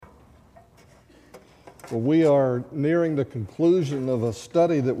Well, we are nearing the conclusion of a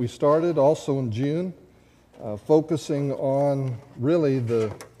study that we started also in June, focusing on really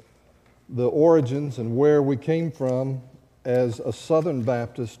the origins and where we came from as a Southern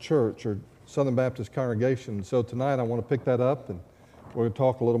Baptist church or Southern Baptist congregation. So tonight I want to pick that up and we're going to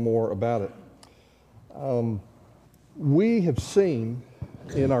talk a little more about it. We have seen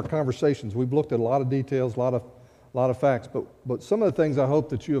in our conversations, we've looked at a lot of details, a lot of facts, but some of the things I hope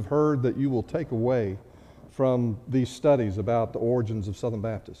that you have heard that you will take away from these studies about the origins of Southern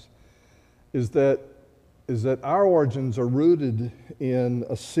Baptists is that our origins are rooted in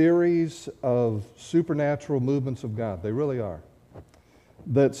a series of supernatural movements of God. They really are.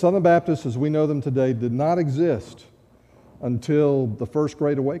 That Southern Baptists, as we know them today, did not exist until the First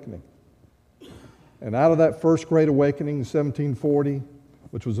Great Awakening. And out of that First Great Awakening in 1740,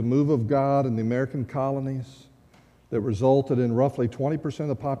 which was a move of God in the American colonies that resulted in roughly 20% of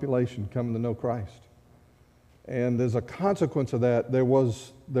the population coming to know Christ. And as a consequence of that, there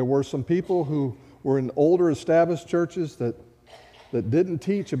were some people who were in older established churches that didn't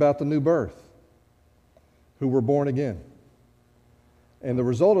teach about the new birth, who were born again. And the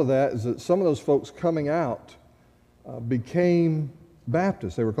result of that is that some of those folks coming out became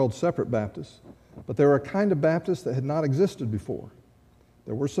Baptists. They were called separate Baptists, but they were a kind of Baptist that had not existed before.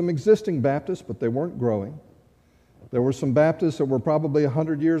 There were some existing Baptists, but they weren't growing. There were some Baptists that were probably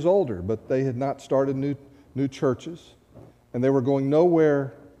 100 years older, but they had not started new churches, and they were going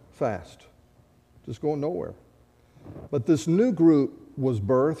nowhere fast, just going nowhere. But this new group was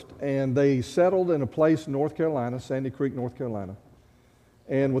birthed, and they settled in a place in North Carolina, Sandy Creek, North Carolina.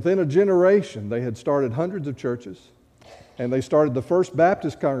 And within a generation, they had started hundreds of churches, and they started the first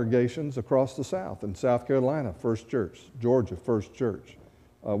Baptist congregations across the South. In South Carolina, First Church. Georgia, First Church.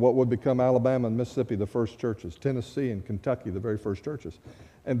 What would become Alabama and Mississippi, the first churches. Tennessee and Kentucky, the very first churches.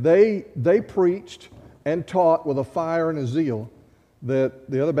 And they preached and taught with a fire and a zeal that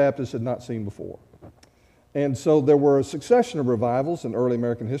the other Baptists had not seen before. And so there were a succession of revivals in early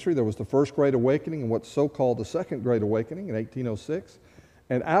American history. There was the First Great Awakening and what's so-called the Second Great Awakening in 1806.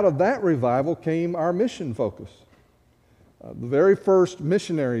 And out of that revival came our mission focus. The very first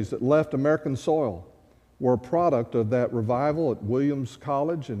missionaries that left American soil were a product of that revival at Williams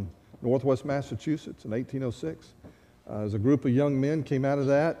College in Northwest Massachusetts in 1806. As a group of young men came out of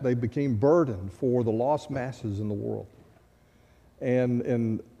that, they became burdened for the lost masses in the world. And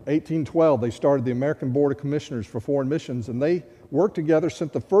in 1812, they started the American Board of Commissioners for Foreign Missions, and they worked together,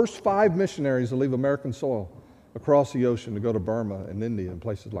 sent the first 5 missionaries to leave American soil across the ocean to go to Burma and India and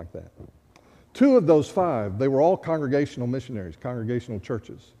places like that. 2 of those 5, they were all congregational missionaries, congregational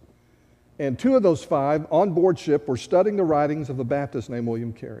churches. And 2 of those 5 on board ship were studying the writings of a Baptist named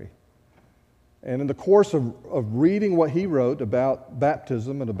William Carey. And in the course of reading what he wrote about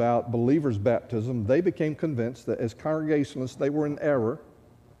baptism and about believers' baptism, they became convinced that as congregationalists, they were in error,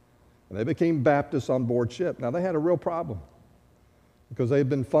 and they became Baptists on board ship. Now, they had a real problem because they had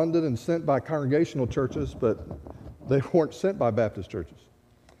been funded and sent by congregational churches, but they weren't sent by Baptist churches.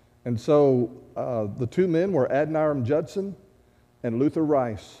 And so the 2 men were Adoniram Judson and Luther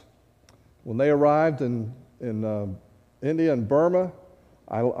Rice. When they arrived in India and Burma,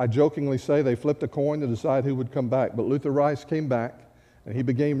 I jokingly say they flipped a coin to decide who would come back, but Luther Rice came back, and he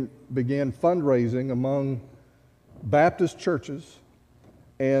began fundraising among Baptist churches,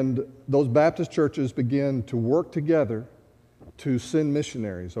 and those Baptist churches began to work together to send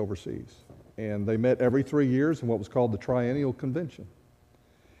missionaries overseas. And they met every 3 years in what was called the Triennial Convention.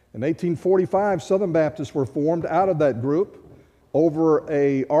 In 1845, Southern Baptists were formed out of that group over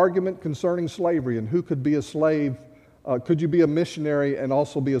an argument concerning slavery and who could be a slave. Could you be a missionary and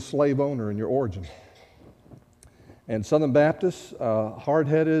also be a slave owner in your origin? And Southern Baptists,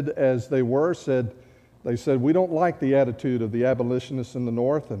 hard-headed as they were, said we don't like the attitude of the abolitionists in the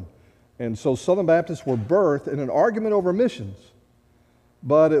North, and so Southern Baptists were birthed in an argument over missions,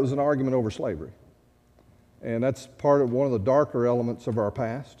 but it was an argument over slavery. And that's part of one of the darker elements of our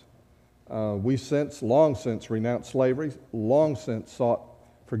past. We long since renounced slavery, long since sought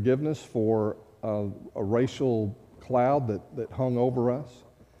forgiveness for a racial cloud that hung over us.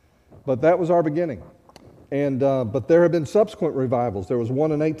 But that was our beginning. And but there have been subsequent revivals. There was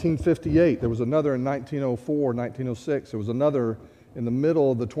one in 1858. There was another in 1904, 1906. There was another in the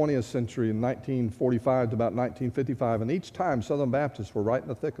middle of the 20th century in 1945 to about 1955. And each time Southern Baptists were right in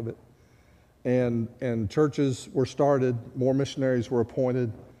the thick of it. And churches were started, more missionaries were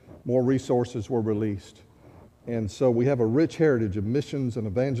appointed, more resources were released. And so we have a rich heritage of missions and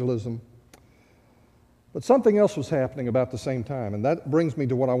evangelism. But something else was happening about the same time, and that brings me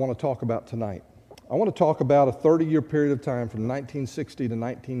to what I want to talk about tonight. I want to talk about a 30-year period of time from 1960 to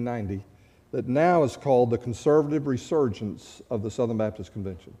 1990 that now is called the Conservative Resurgence of the Southern Baptist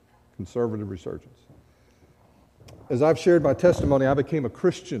Convention. Conservative Resurgence. As I've shared my testimony, I became a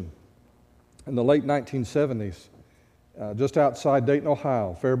Christian in the late 1970s, just outside Dayton,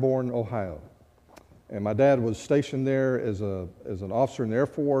 Ohio, Fairborn, Ohio. And my dad was stationed there as an officer in the Air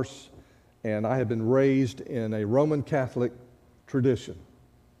Force, and I had been raised in a Roman Catholic tradition.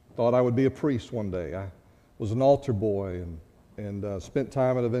 Thought I would be a priest one day. I was an altar boy and spent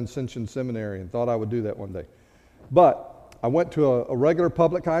time at a Vincentian seminary and thought I would do that one day. But I went to a regular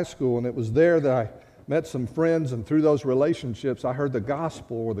public high school, and it was there that I met some friends, and through those relationships, I heard the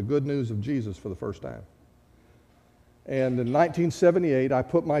gospel or the good news of Jesus for the first time. And in 1978, I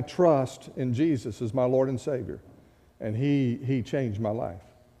put my trust in Jesus as my Lord and Savior, and He changed my life,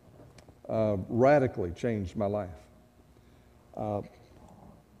 radically changed my life.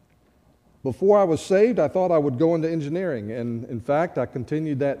 Before I was saved, I thought I would go into engineering, and in fact, I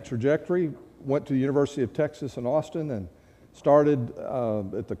continued that trajectory, went to the University of Texas in Austin, and started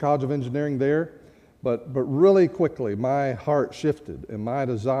at the College of Engineering there. But really quickly, my heart shifted, and my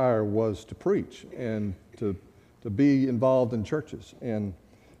desire was to preach and to be involved in churches. And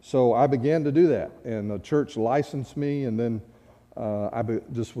so I began to do that, and the church licensed me, and then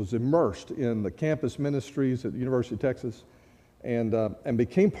just was immersed in the campus ministries at the University of Texas, and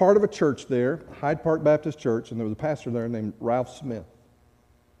became part of a church there, Hyde Park Baptist Church, and there was a pastor there named Ralph Smith.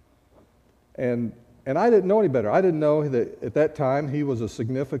 And I didn't know any better. I didn't know that at that time he was a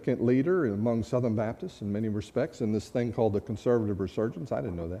significant leader among Southern Baptists in many respects in this thing called the Conservative Resurgence. I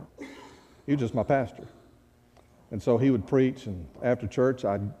didn't know that. He was just my pastor. And so he would preach, and after church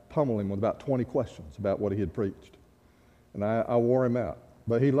I'd pummel him with about 20 questions about what he had preached. And I wore him out,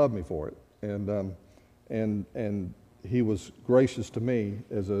 but he loved me for it. And he was gracious to me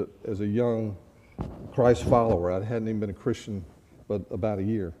as a young Christ follower. I hadn't even been a Christian but about a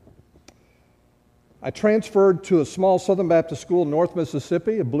year. I transferred to a small Southern Baptist school in North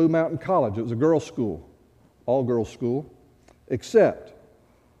Mississippi, at Blue Mountain College. It was a girls' school, all-girls school, except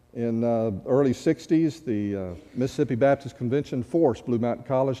in early 60s, the Mississippi Baptist Convention forced Blue Mountain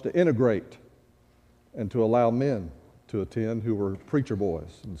College to integrate and to allow men to attend who were preacher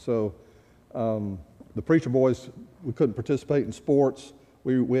boys. And so the preacher boys, we couldn't participate in sports.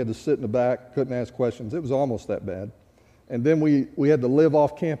 We had to sit in the back, couldn't ask questions. It was almost that bad. And then we had to live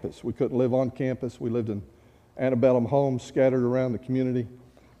off campus. We couldn't live on campus. We lived in antebellum homes scattered around the community,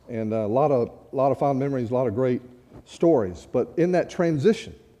 and a lot of fond memories, a lot of great stories. But in that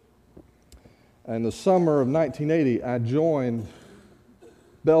transition, in the summer of 1980, I joined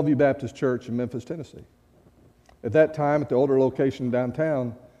Bellevue Baptist Church in Memphis, Tennessee. At that time, at the older location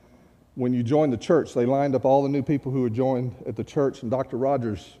downtown, when you joined the church, they lined up all the new people who had joined at the church, and Dr.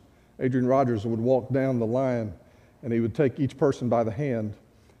 Rogers, Adrian Rogers, would walk down the line, and he would take each person by the hand,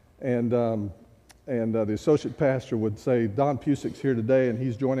 and the associate pastor would say, Don Pusick's here today, and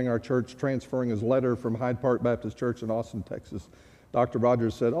he's joining our church, transferring his letter from Hyde Park Baptist Church in Austin, Texas. Dr.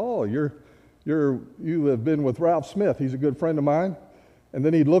 Rogers said, oh, you have been with Ralph Smith. He's a good friend of mine. And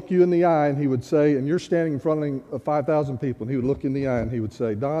then he'd look you in the eye, and he would say, and you're standing in front of 5,000 people, and he would look in the eye, and he would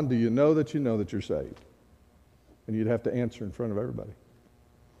say, Don, do you know that you're saved? And you'd have to answer in front of everybody.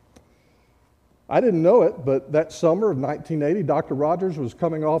 I didn't know it, but that summer of 1980, Dr. Rogers was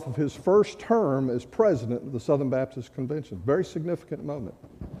coming off of his first term as president of the Southern Baptist Convention. Very significant moment,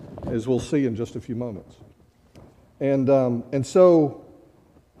 as we'll see in just a few moments. And so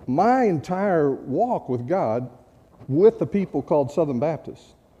my entire walk with God, with the people called Southern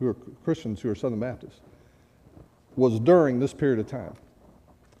Baptists, who are Christians who are Southern Baptists, was during this period of time.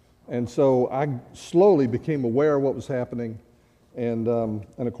 And so I slowly became aware of what was happening. And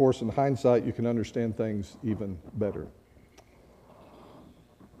of course, in hindsight, you can understand things even better.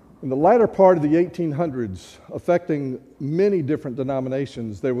 In the latter part of the 1800s, affecting many different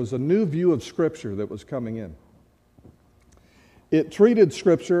denominations, there was a new view of Scripture that was coming in. It treated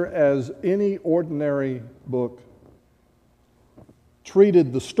Scripture as any ordinary book,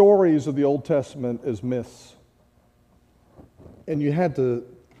 treated the stories of the Old Testament as myths. And you had to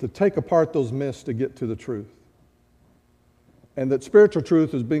take apart those myths to get to the truth. And that spiritual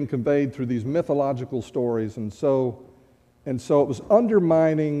truth is being conveyed through these mythological stories, and so it was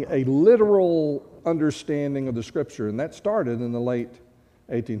undermining a literal understanding of the Scripture, and that started in the late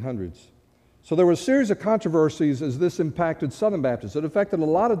 1800s. So there was a series of controversies as this impacted Southern Baptists. It affected a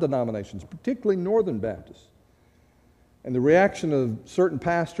lot of denominations, particularly Northern Baptists. And the reaction of certain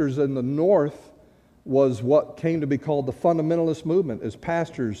pastors in the North was what came to be called the fundamentalist movement, as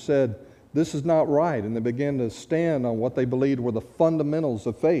pastors said, this is not right, and they began to stand on what they believed were the fundamentals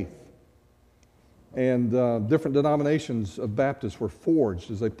of faith. And different denominations of Baptists were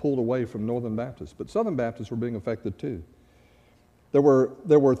forged as they pulled away from Northern Baptists. But Southern Baptists were being affected too. There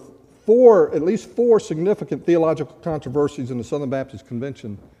were at least four significant theological controversies in the Southern Baptist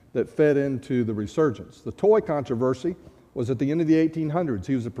Convention that fed into the resurgence. The Toy controversy was at the end of the 1800s.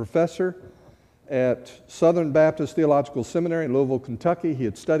 He was a professor at Southern Baptist Theological Seminary in Louisville, Kentucky. He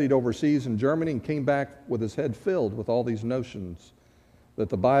had studied overseas in Germany and came back with his head filled with all these notions that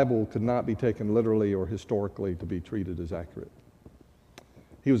the Bible could not be taken literally or historically to be treated as accurate.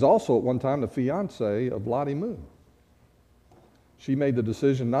 He was also at one time the fiance of Lottie Moon. She made the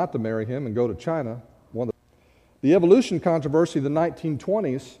decision not to marry him and go to China. The evolution controversy of the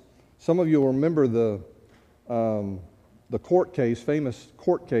 1920s, some of you will remember the court case, famous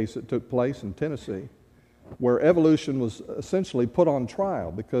court case that took place in Tennessee, where evolution was essentially put on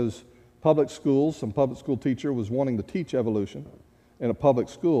trial because some public school teacher was wanting to teach evolution in a public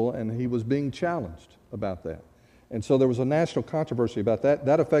school, and he was being challenged about that. And so there was a national controversy about that.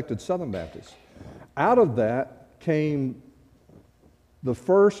 That affected Southern Baptists. Out of that came the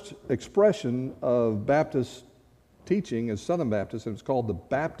first expression of Baptist teaching as Southern Baptists, and it's called the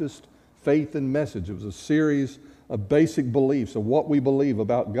Baptist Faith and Message. It was a series of basic beliefs of what we believe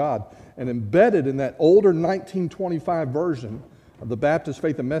about God. And embedded in that older 1925 version of the Baptist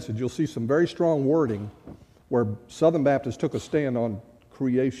Faith and Message, you'll see some very strong wording where Southern Baptists took a stand on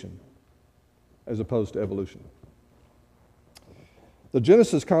creation as opposed to evolution. The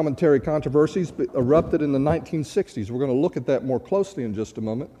Genesis commentary controversies erupted in the 1960s. We're going to look at that more closely in just a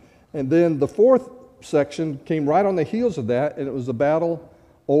moment. And then the fourth section came right on the heels of that, and it was the battle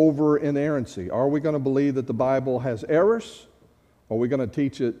over inerrancy. Are we going to believe that the Bible has errors? Or are we going to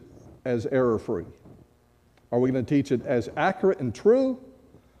teach it as error-free? Are we going to teach it as accurate and true?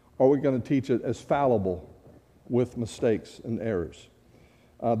 Or are we going to teach it as fallible with mistakes and errors?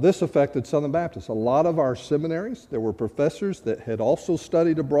 This affected Southern Baptists. A lot of our seminaries, there were professors that had also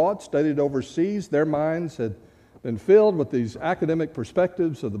studied abroad, studied overseas. Their minds had been filled with these academic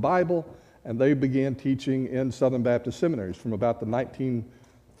perspectives of the Bible, and they began teaching in Southern Baptist seminaries from about the 1930s,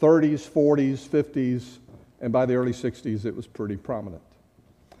 40s, 50s, and by the early 60s it was pretty prominent.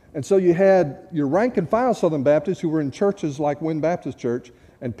 And so you had your rank and file Southern Baptists who were in churches like Wynn Baptist Church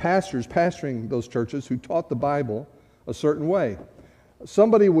and pastors pastoring those churches who taught the Bible a certain way.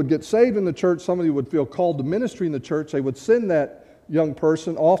 Somebody would get saved in the church, somebody would feel called to ministry in the church, they would send that young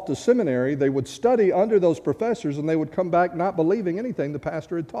person off to seminary, they would study under those professors, and they would come back not believing anything the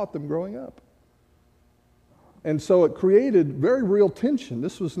pastor had taught them growing up. And so it created very real tension.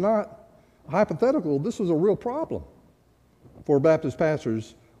 This was not hypothetical, this was a real problem for Baptist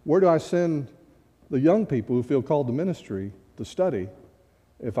pastors. Where do I send the young people who feel called to ministry to study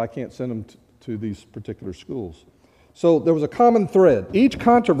if I can't send them to these particular schools? So there was a common thread. Each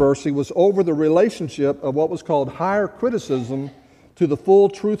controversy was over the relationship of what was called higher criticism to the full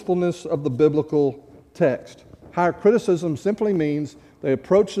truthfulness of the biblical text. Higher criticism simply means they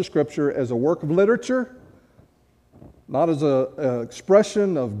approach the Scripture as a work of literature, not as an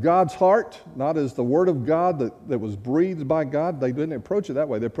expression of God's heart, not as the Word of God that was breathed by God. They didn't approach it that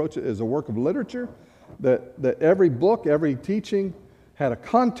way. They approached it as a work of literature, that every book, every teaching had a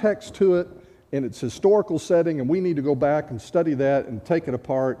context to it in its historical setting, and we need to go back and study that and take it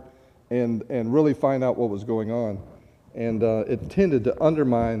apart and really find out what was going on. And it tended to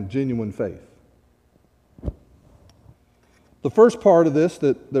undermine genuine faith. The first part of this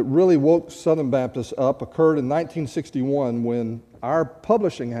that really woke Southern Baptists up occurred in 1961 when our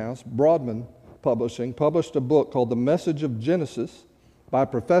publishing house, Broadman Publishing, published a book called The Message of Genesis by a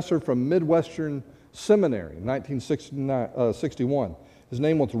professor from Midwestern Seminary in 1961. His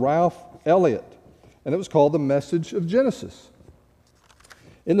name was Ralph Elliott, and it was called The Message of Genesis.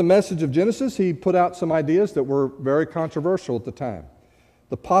 In The Message of Genesis, he put out some ideas that were very controversial at the time.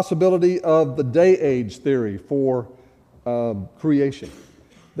 The possibility of the day-age theory for creation,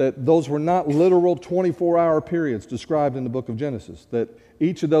 that those were not literal 24-hour periods described in the book of Genesis, that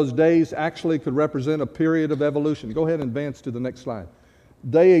each of those days actually could represent a period of evolution. Go ahead and advance to the next slide.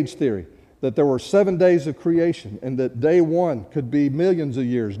 Day-age theory, that there were 7 days of creation and that day 1 could be millions of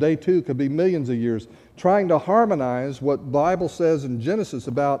years, day 2 could be millions of years, trying to harmonize what the Bible says in Genesis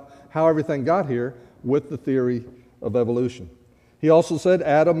about how everything got here with the theory of evolution. He also said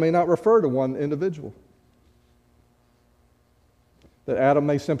Adam may not refer to one individual, that Adam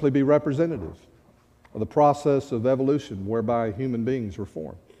may simply be representative of the process of evolution whereby human beings were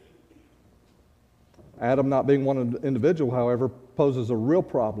formed. Adam not being one individual, however, poses a real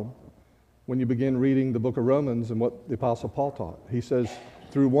problem when you begin reading the book of Romans and what the Apostle Paul taught. He says,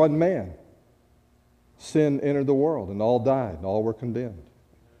 through one man, sin entered the world, and all died, and all were condemned.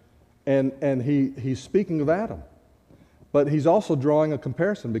 And he's speaking of Adam. But he's also drawing a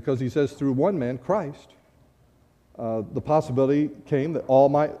comparison because he says through one man, Christ, the possibility came that all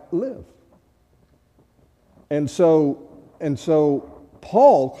might live. And so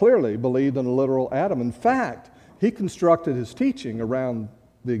Paul clearly believed in a literal Adam. In fact, he constructed his teaching around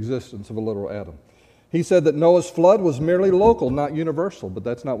the existence of a literal Adam. He said that Noah's flood was merely local, not universal, but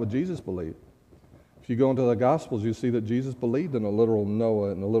that's not what Jesus believed. If you go into the Gospels, you see that Jesus believed in a literal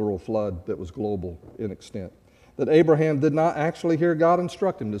Noah and a literal flood that was global in extent. That Abraham did not actually hear God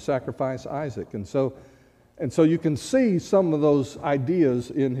instruct him to sacrifice Isaac. And so you can see some of those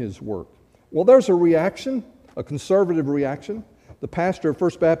ideas in his work. Well, there's a reaction, a conservative reaction. The pastor of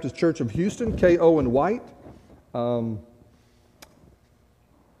First Baptist Church of Houston, K. Owen White,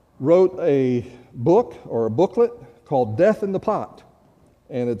 wrote a book or a booklet called Death in the Pot.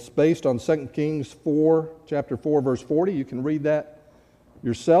 And it's based on 2 Kings 4, chapter 4, verse 40. You can read that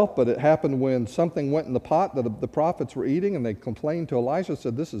yourself, but it happened when something went in the pot that the prophets were eating, and they complained to Elisha,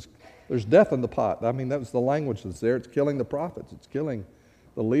 said, there's death in the pot. I mean, that was the language that's there. It's killing the prophets. It's killing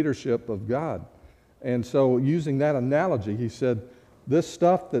the leadership of God. And so using that analogy, he said, this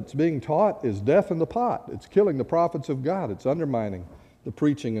stuff that's being taught is death in the pot. It's killing the prophets of God. It's undermining the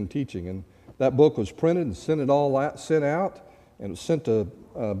preaching and teaching. And that book was printed and sent out, and it was sent to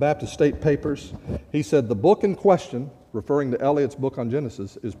Baptist State Papers. He said the book in question, referring to Eliot's book on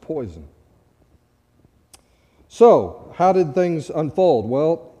Genesis, is poison. So, how did things unfold?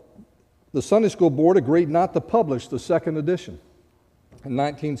 Well, the Sunday School Board agreed not to publish the second edition. In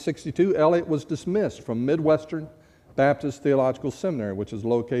 1962, Eliot was dismissed from Midwestern Baptist Theological Seminary, which is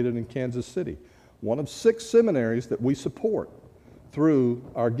located in Kansas City, one of 6 seminaries that we support through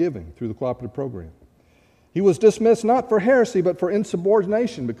our giving, through the cooperative program. He was dismissed not for heresy, but for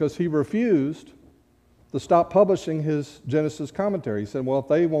insubordination, because he refused to stop publishing his Genesis commentary. He said, well, if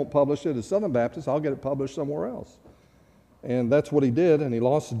they won't publish it as Southern Baptists, I'll get it published somewhere else. And that's what he did, and he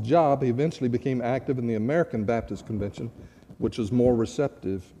lost his job. He eventually became active in the American Baptist Convention, which was more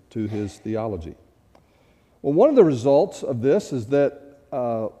receptive to his theology. Well, one of the results of this is that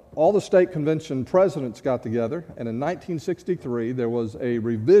all the state convention presidents got together, and in 1963 there was a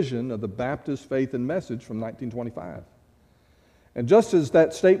revision of the Baptist Faith and Message from 1925. And just as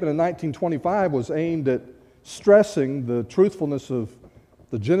that statement in 1925 was aimed at stressing the truthfulness of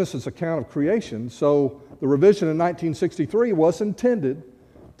the Genesis account of creation, so the revision in 1963 was intended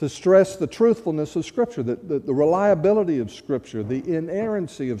to stress the truthfulness of Scripture, the reliability of Scripture, the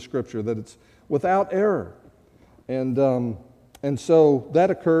inerrancy of Scripture, that it's without error. And so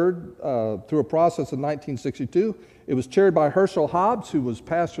that occurred through a process in 1962. It was chaired by Herschel Hobbs, who was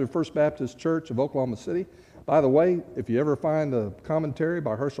pastor of First Baptist Church of Oklahoma City. By the way, if you ever find a commentary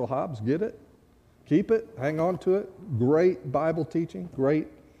by Herschel Hobbs, get it, keep it, hang on to it. Great Bible teaching, great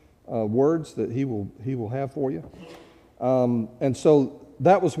words that he will have for you. And so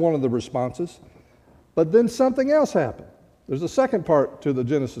that was one of the responses. But then something else happened. There's a second part to the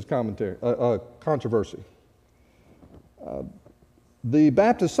Genesis commentary controversy. The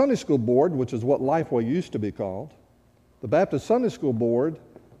Baptist Sunday School Board, which is what Lifeway used to be called, the Baptist Sunday School Board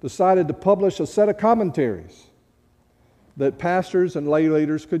decided to publish a set of commentaries that pastors and lay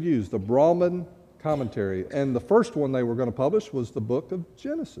leaders could use, the Brahman commentary. And the first one they were going to publish was the book of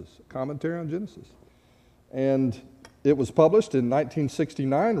Genesis, a commentary on Genesis. And it was published in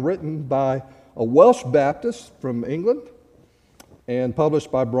 1969, written by a Welsh Baptist from England and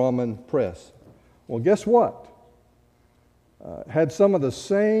published by Brahman Press. Well, guess what? Had some of the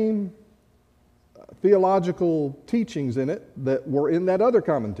same theological teachings in it that were in that other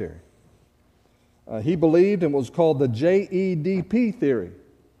commentary. He believed in what was called the JEDP theory.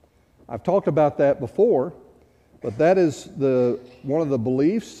 I've talked about that before, but that is one of the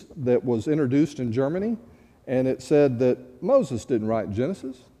beliefs that was introduced in Germany, and it said that Moses didn't write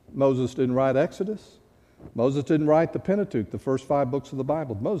Genesis, Moses didn't write Exodus, Moses didn't write the Pentateuch, the first 5 books of the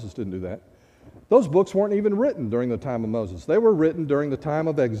Bible. Moses didn't do that. Those books weren't even written during the time of Moses. They were written during the time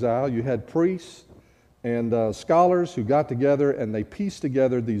of exile. You had priests and scholars who got together and they pieced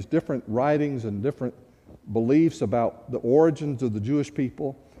together these different writings and different beliefs about the origins of the Jewish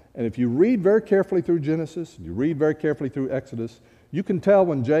people. And if you read very carefully through Genesis, you read very carefully through Exodus, you can tell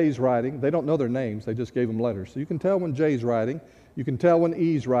when J's writing. They don't know their names, they just gave them letters. So you can tell when J's writing, you can tell when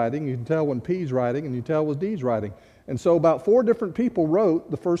E's writing, you can tell when P's writing, and you tell when D's writing. And so about 4 different people wrote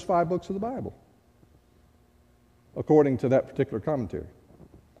the first 5 books of the Bible, according to that particular commentary.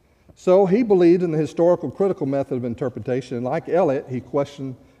 So he believed in the historical critical method of interpretation, and like Eliot, he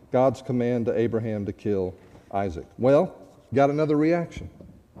questioned God's command to Abraham to kill Isaac. Well, got another reaction.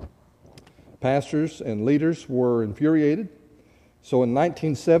 Pastors and leaders were infuriated, So in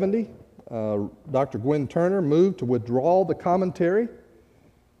 1970, Dr. Gwynne Turner moved to withdraw the commentary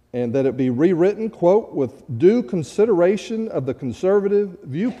and that it be rewritten, quote, with due consideration of the conservative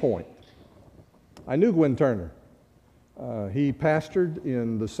viewpoint. I knew Gwynne Turner. He pastored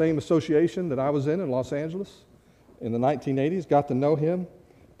in the same association that I was in Los Angeles in the 1980s, got to know him.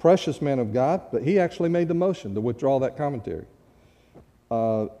 Precious man of God, but he actually made the motion to withdraw that commentary.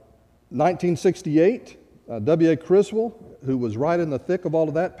 1968, W.A. Criswell, who was right in the thick of all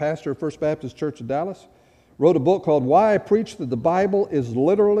of that, pastor of First Baptist Church of Dallas, wrote a book called Why I Preach That the Bible is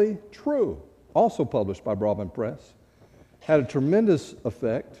Literally True, also published by Broadman Press. Had a tremendous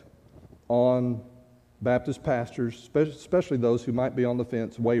effect on Baptist pastors, especially those who might be on the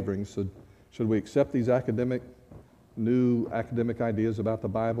fence, wavering. So should we accept these new academic ideas about the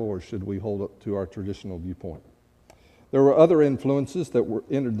Bible, or should we hold up to our traditional viewpoint? There were other influences that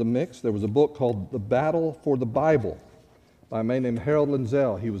entered the mix. There was a book called The Battle for the Bible by a man named Harold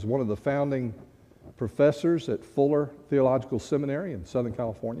Lindsell. He was one of the founding professors at Fuller Theological Seminary in Southern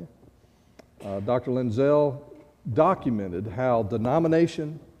California. Dr. Lindsell documented how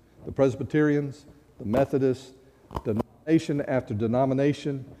denomination, the Presbyterians, the Methodists, denomination after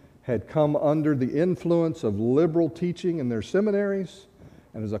denomination had come under the influence of liberal teaching in their seminaries,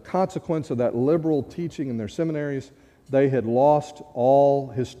 and as a consequence of that liberal teaching in their seminaries, they had lost all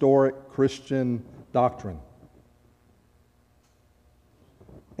historic Christian doctrine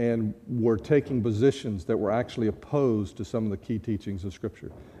and were taking positions that were actually opposed to some of the key teachings of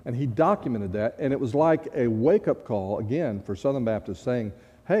Scripture. And he documented that, and it was like a wake-up call, again, for Southern Baptists saying,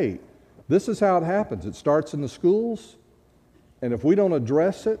 hey, this is how it happens. It starts in the schools, and if we don't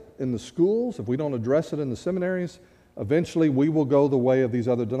address it in the schools, if we don't address it in the seminaries, eventually we will go the way of these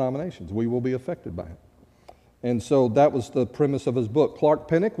other denominations. We will be affected by it. And so that was the premise of his book. Clark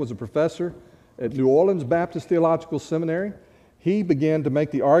Pinnock was a professor at New Orleans Baptist Theological Seminary. He began to make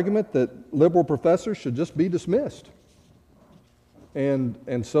the argument that liberal professors should just be dismissed.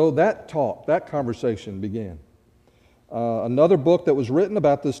 And so that talk, that conversation began. Another book that was written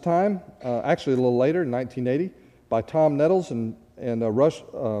about this time, actually a little later in 1980, by Tom Nettles and Rush.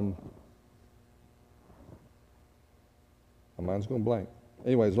 My mind's going blank.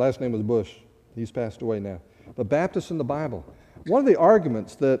 Anyway, his last name was Bush. He's passed away now. But Baptists in the Bible. One of the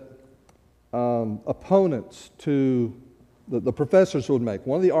arguments that opponents to the professors would make,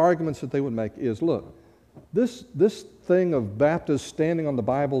 one of the arguments that they would make is, look, this thing of Baptists standing on the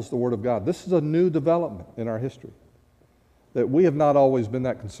Bible as the Word of God, this is a new development in our history. That we have not always been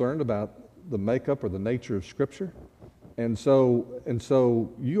that concerned about the makeup or the nature of Scripture. And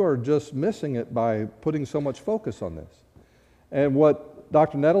so you are just missing it by putting so much focus on this. And what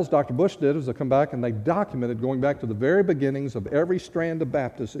Dr. Nettles, Dr. Bush did was they come back and they documented, going back to the very beginnings of every strand of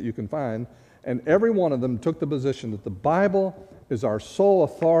Baptists that you can find, and every one of them took the position that the Bible is our sole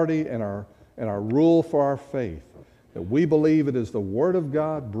authority and our rule for our faith. That we believe it is the Word of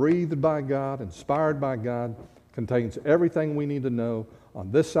God, breathed by God, inspired by God, contains everything we need to know on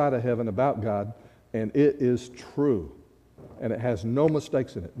this side of heaven about God, and it is true. And it has no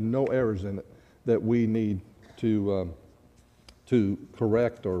mistakes in it, no errors in it that we need to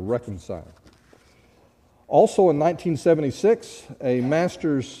correct or reconcile. Also in 1976, a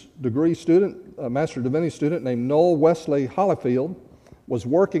master's degree student, a Master of Divinity student named Noel Wesley Hollifield was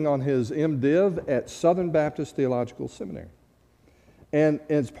working on his MDiv at Southern Baptist Theological Seminary. And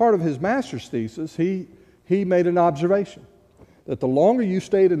as part of his master's thesis, he made an observation that the longer you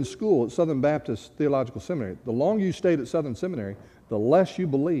stayed in school at Southern Baptist Theological Seminary, the longer you stayed at Southern Seminary, the less you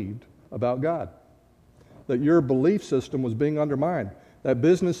believed about God. That your belief system was being undermined. That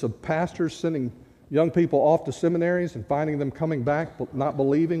business of pastors sending young people off to seminaries and finding them coming back not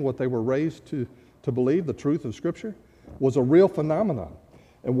believing what they were raised to believe, the truth of Scripture, was a real phenomenon.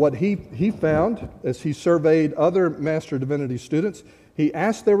 And what he found as he surveyed other Master of Divinity students, he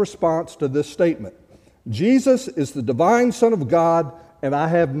asked their response to this statement: Jesus is the divine Son of God, and I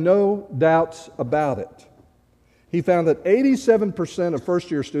have no doubts about it. He found that 87% of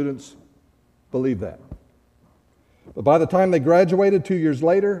first-year students believed that. But by the time they graduated 2 years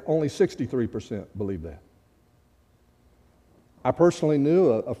later, only 63% believed that. I personally knew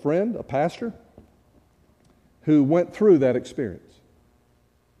a friend, a pastor, who went through that experience.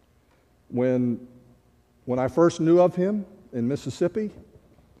 When I first knew of him in Mississippi,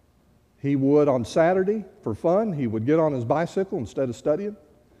 he would, on Saturday, for fun, he would get on his bicycle instead of studying.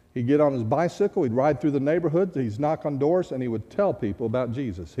 He'd get on his bicycle, he'd ride through the neighborhood, he'd knock on doors, and he would tell people about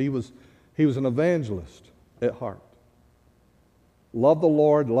Jesus. He was an evangelist at heart. Loved the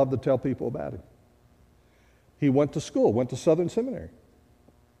Lord, loved to tell people about Him. He went to school, went to Southern Seminary.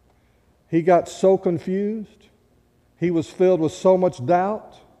 He got so confused, He was filled with so much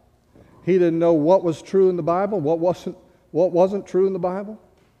doubt. He didn't know what was true in the Bible, what wasn't true in the Bible.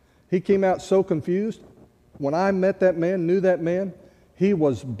 He came out so confused. When I met that man, knew that man, he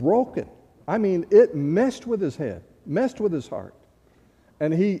was broken. I mean, it messed with his head, messed with his heart.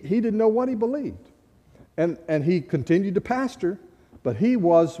 And he didn't know what he believed. And he continued to pastor, but he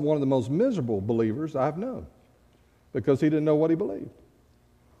was one of the most miserable believers I've known because he didn't know what he believed.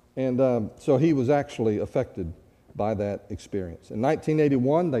 And so he was actually affected by that experience. In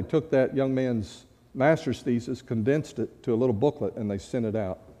 1981, they took that young man's master's thesis, condensed it to a little booklet, and they sent it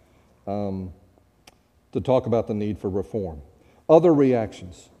out to talk about the need for reform. Other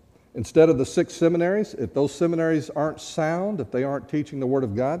reactions. Instead of the 6 seminaries, if those seminaries aren't sound, if they aren't teaching the Word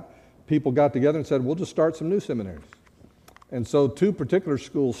of God, people got together and said, we'll just start some new seminaries. And so 2 particular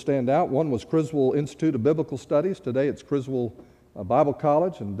schools stand out. One was Criswell Institute of Biblical Studies. Today it's Criswell Bible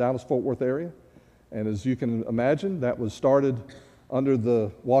College in the Dallas-Fort Worth area. And as you can imagine, that was started under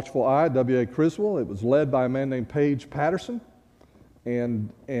the watchful eye of W.A. Criswell. It was led by a man named Paige Patterson. And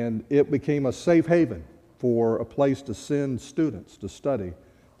it became a safe haven for a place to send students to study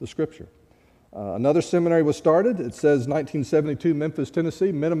the Scripture. Another seminary was started. It says 1972, Memphis,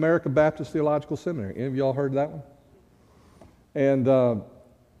 Tennessee, Mid-America Baptist Theological Seminary. Any of y'all heard that one? And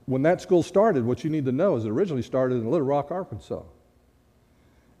when that school started, what you need to know is it originally started in Little Rock, Arkansas.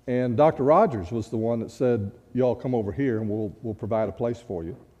 And Dr. Rogers was the one that said, y'all come over here and we'll provide a place for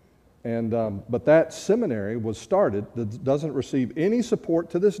you. And but that seminary was started, that doesn't receive any support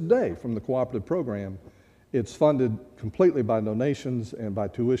to this day from the cooperative program. It's funded completely by donations and by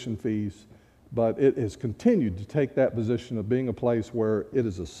tuition fees, but it has continued to take that position of being a place where it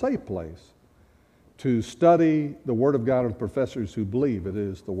is a safe place to study the Word of God and professors who believe it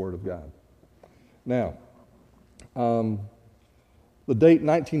is the Word of God. Now, the date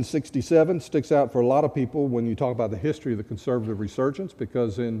 1967 sticks out for a lot of people when you talk about the history of the conservative resurgence,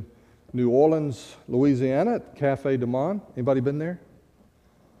 because in New Orleans, Louisiana, at Cafe du Monde, anybody been there?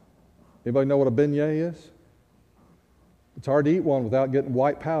 Anybody know what a beignet is? It's hard to eat one without getting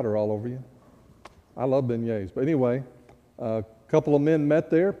white powder all over you. I love beignets. But anyway, a couple of men met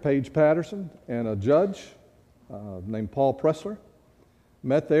there, Paige Patterson and a judge named Paul Pressler,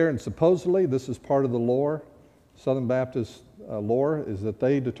 met there, and supposedly, this is part of the lore, Southern Baptist lore, is that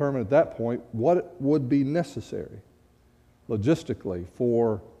they determined at that point what would be necessary logistically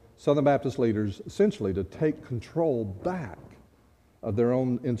for Southern Baptist leaders essentially to take control back of their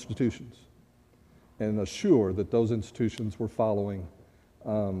own institutions and assure that those institutions were following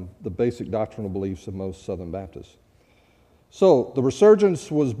the basic doctrinal beliefs of most Southern Baptists. So the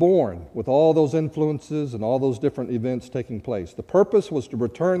resurgence was born with all those influences and all those different events taking place. The purpose was to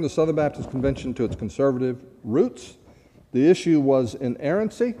return the Southern Baptist Convention to its conservative roots. The issue was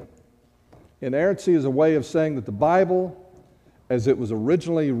inerrancy. Inerrancy is a way of saying that the Bible, as it was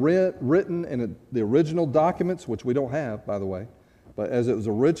originally written in the original documents, which we don't have, by the way, but as it was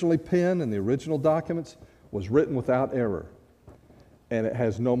originally penned in the original documents, was written without error, and it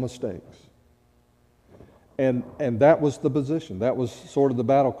has no mistakes. And that was the position. That was sort of the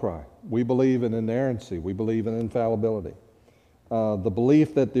battle cry. We believe in inerrancy. We believe in infallibility. The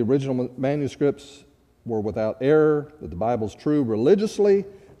belief that the original manuscripts were without error, that the Bible's true religiously,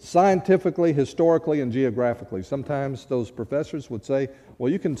 scientifically, historically, and geographically. Sometimes those professors would say,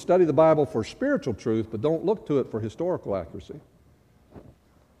 well, you can study the Bible for spiritual truth, but don't look to it for historical accuracy.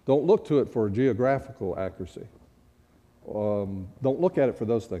 Don't look to it for geographical accuracy. Don't look at it for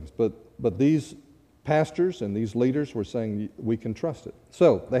those things. But these pastors and these leaders were saying we can trust it.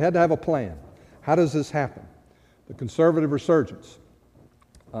 So they had to have a plan. How does this happen? The conservative resurgence.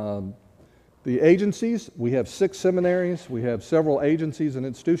 The agencies, we have 6 seminaries, we have several agencies and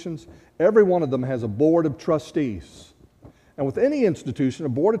institutions. Every one of them has a board of trustees. And with any institution, a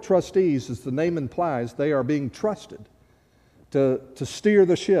board of trustees, as the name implies, they are being trusted to steer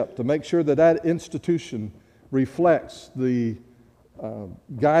the ship, to make sure that that institution reflects the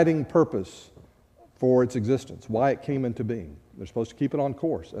guiding purpose for its existence, why it came into being. They're supposed to keep it on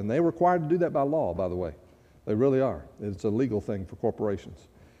course. And they're required to do that by law, by the way. They really are. It's a legal thing for corporations.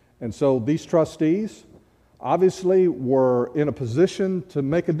 And so these trustees obviously were in a position to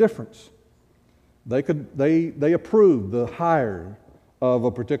make a difference. They approved the hire of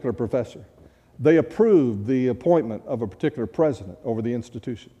a particular professor. They approved the appointment of a particular president over the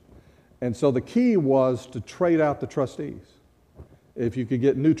institution. And so the key was to trade out the trustees. If you could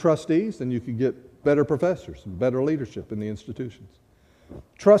get new trustees, then you could get better professors and better leadership in the institutions.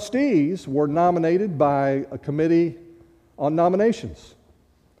 Trustees were nominated by a committee on nominations.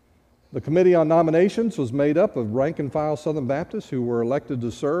 The Committee on Nominations was made up of rank-and-file Southern Baptists who were elected to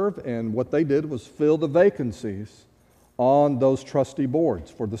serve, and what they did was fill the vacancies on those trustee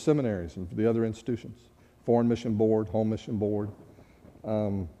boards for the seminaries and for the other institutions. Foreign Mission Board, Home Mission Board.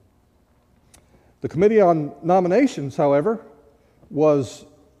 The Committee on Nominations, however, was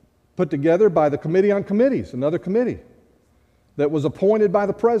put together by the Committee on Committees, another committee that was appointed by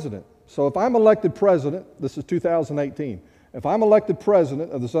the president. So if I'm elected president, this is 2018, if I'm elected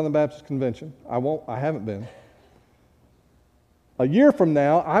president of the Southern Baptist Convention, I haven't been, a year from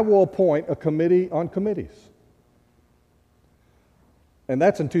now, I will appoint a committee on committees. And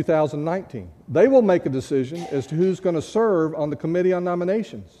that's in 2019. They will make a decision as to who's going to serve on the Committee on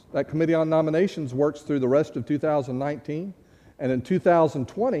Nominations. That Committee on Nominations works through the rest of 2019, and in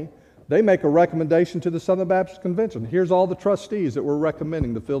 2020, they make a recommendation to the Southern Baptist Convention. Here's all the trustees that we're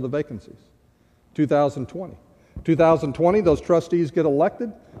recommending to fill the vacancies. 2020. 2020, those trustees get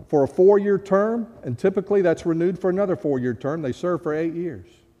elected for a 4-year term, and typically that's renewed for another 4-year term. They serve for 8 years.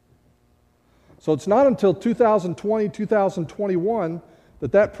 So it's not until 2020, 2021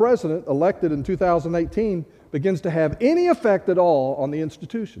 that president elected in 2018 begins to have any effect at all on the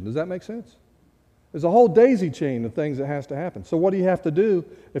institution. Does that make sense? There's a whole daisy chain of things that has to happen. So what do you have to do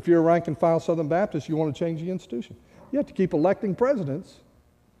if you're a rank and file Southern Baptist, you want to change the institution? You have to keep electing presidents,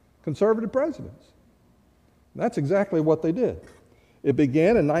 conservative presidents. And that's exactly what they did. It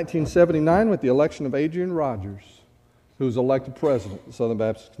began in 1979 with the election of Adrian Rogers, who was elected president of the Southern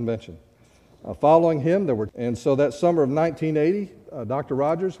Baptist Convention. Following him, and so that summer of 1980, Dr.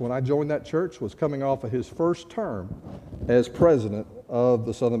 Rogers, when I joined that church, was coming off of his first term as president of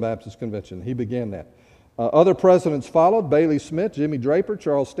the Southern Baptist Convention. He began that. Other presidents followed: Bailey Smith, Jimmy Draper,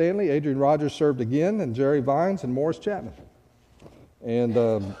 Charles Stanley, Adrian Rogers served again, and Jerry Vines and Morris Chapman. And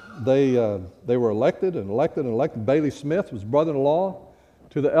they were elected and elected and elected. Bailey Smith was brother-in-law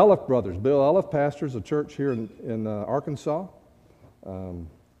to the Elliff brothers. Bill Elliff pastors a church here in Arkansas.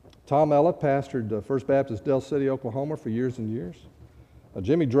 Tom Elliff pastored First Baptist Del City, Oklahoma for years and years.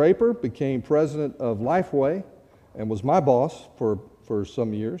 Jimmy Draper became president of Lifeway and was my boss for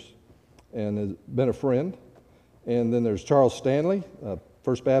some years and has been a friend. And then there's Charles Stanley,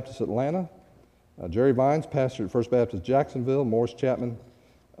 First Baptist Atlanta. Jerry Vines pastored at First Baptist Jacksonville. Morris Chapman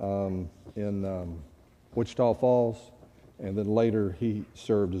in Wichita Falls. And then later he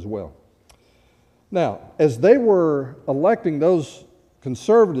served as well. Now, as they were electing those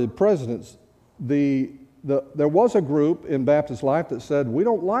conservative presidents, there was a group in Baptist life that said, we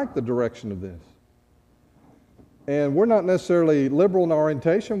don't like the direction of this. And we're not necessarily liberal in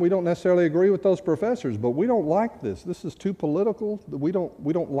orientation. We don't necessarily agree with those professors, but we don't like this. This is too political. We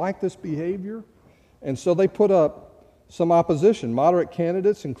don't like this behavior. And so they put up some opposition. Moderate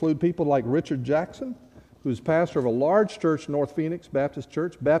candidates include people like Richard Jackson, who's pastor of a large church, North Phoenix Baptist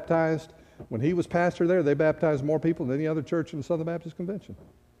Church, baptized. When he was pastor there, they baptized more people than any other church in the Southern Baptist Convention.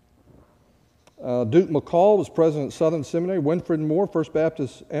 Duke McCall was president of Southern Seminary. Winfred Moore, First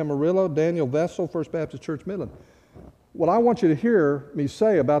Baptist Amarillo. Daniel Vessel, First Baptist Church Midland. What I want you to hear me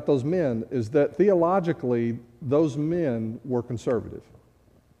say about those men is that theologically, those men were conservative.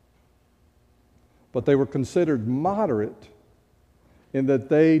 But they were considered moderate in that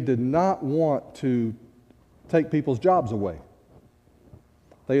they did not want to take people's jobs away.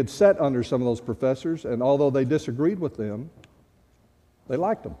 They had sat under some of those professors, and although they disagreed with them, they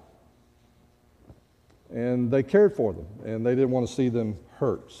liked them. And they cared for them, and they didn't want to see them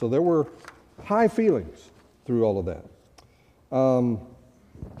hurt. So there were high feelings through all of that.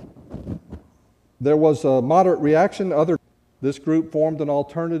 There was a moderate reaction. This group formed an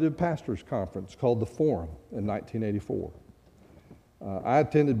alternative pastors conference called the Forum in 1984. I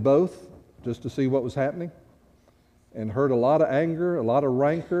attended both just to see what was happening, and heard a lot of anger, a lot of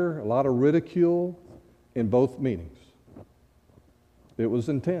rancor, a lot of ridicule in both meetings. It was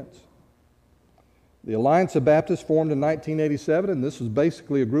intense. The Alliance of Baptists formed in 1987, and this was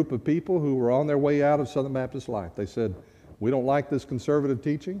basically a group of people who were on their way out of Southern Baptist life. They said, we don't like this conservative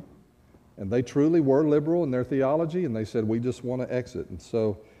teaching, and they truly were liberal in their theology, and they said, we just want to exit. And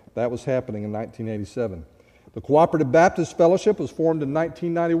so that was happening in 1987. The Cooperative Baptist Fellowship was formed in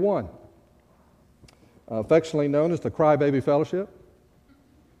 1991. Affectionately known as the Crybaby Fellowship.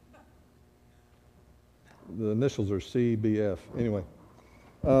 The initials are CBF. Anyway,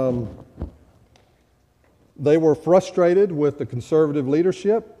 they were frustrated with the conservative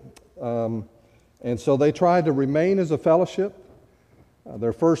leadership, and so they tried to remain as a fellowship.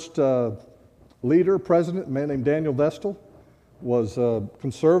 Their first leader, president, a man named Daniel Vestal, was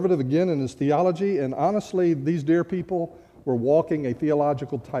conservative again in his theology, and honestly, these dear people were walking a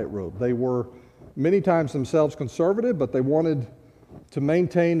theological tightrope. They were many times themselves conservative, but they wanted to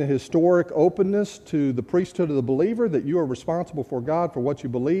maintain a historic openness to the priesthood of the believer, that you are responsible for God for what you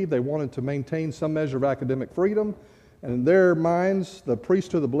believe. They wanted to maintain some measure of academic freedom, And in their minds, the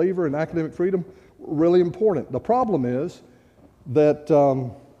priesthood, the believer, and academic freedom were really important. The problem is that,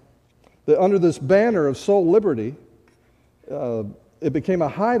 that under this banner of soul liberty, it became a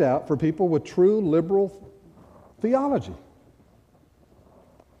hideout for people with true liberal theology.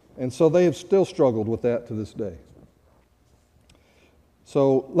 And so they have still struggled with that to this day.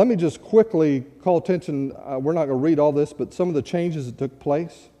 So let me just quickly call attention, we're not going to read all this, but some of the changes that took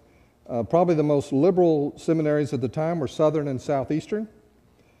place. Probably the most liberal seminaries at the time were Southern and Southeastern.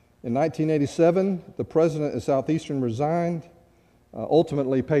 In 1987, the president of Southeastern resigned.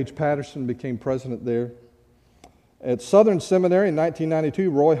 Ultimately, Paige Patterson became president there. At Southern Seminary in 1992,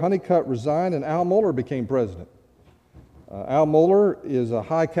 Roy Honeycutt resigned and Al Mohler became president. Al Mohler is a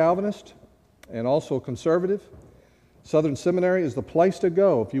high Calvinist and also a conservative. Southern Seminary is the place to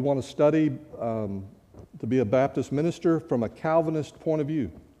go if you want to study to be a Baptist minister from a Calvinist point of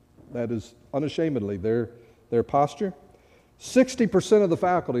view. That is unashamedly their posture. 60% of the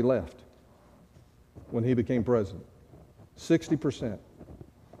faculty left when he became president. 60%.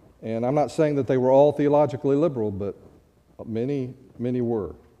 And I'm not saying that they were all theologically liberal, but many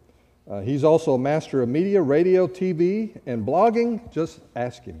were. He's also a master of media, radio, TV, and blogging. Just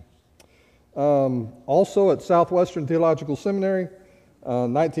ask him. Also at Southwestern Theological Seminary,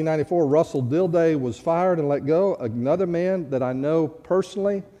 1994, Russell Dilday was fired and let go. Another man that I know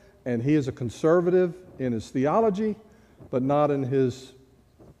personally, and he is a conservative in his theology, but not in his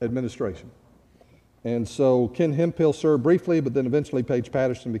administration. And so Ken Hemphill served briefly, but then eventually Paige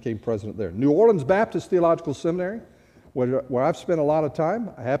Patterson became president there. New Orleans Baptist Theological Seminary, where I've spent a lot of time,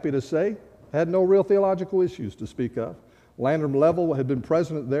 happy to say, had no real theological issues to speak of. Landrum Level had been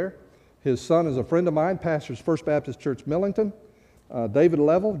president there. His son is a friend of mine, pastors First Baptist Church Millington. David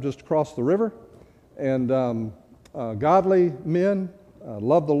Level, just across the river. And godly men,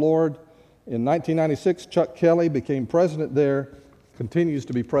 love the Lord. In 1996, Chuck Kelly became president there, continues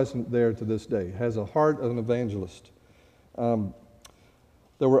to be president there to this day, has a heart of an evangelist.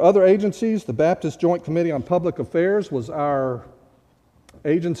 There were other agencies. The Baptist Joint Committee on Public Affairs was our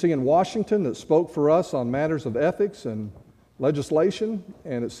agency in Washington that spoke for us on matters of ethics and legislation,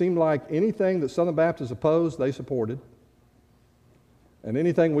 and it seemed like anything that Southern Baptists opposed, they supported, and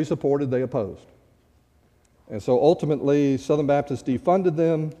anything we supported, they opposed. And so ultimately, Southern Baptists defunded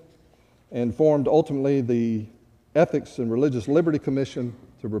them and formed ultimately the Ethics and Religious Liberty Commission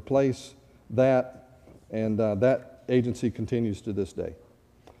to replace that, and that agency continues to this day.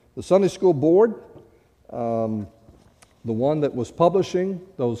 The Sunday School Board, the one that was publishing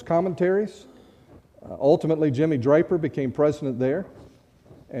those commentaries, ultimately Jimmy Draper became president there,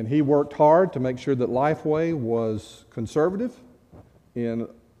 and he worked hard to make sure that Lifeway was conservative in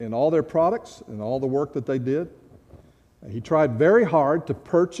all their products and all the work that they did. He tried very hard to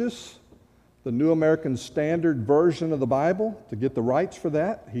purchase the New American Standard version of the Bible to get the rights for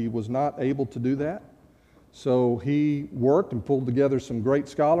that. He was not able to do that. So he worked and pulled together some great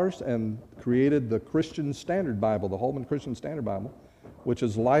scholars and created the Christian Standard Bible, the Holman Christian Standard Bible, which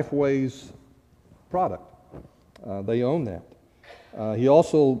is Lifeway's product. They own that. He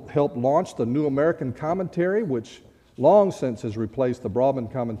also helped launch the New American Commentary, which long since has replaced the Broadman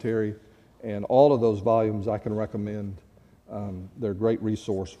Commentary, and all of those volumes I can recommend. They're a great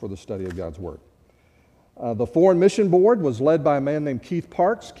resource for the study of God's Word. The Foreign Mission Board was led by a man named Keith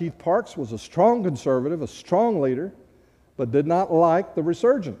Parks. Keith Parks was a strong conservative, a strong leader, but did not like the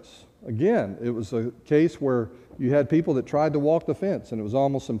resurgence. Again, it was a case where you had people that tried to walk the fence, and it was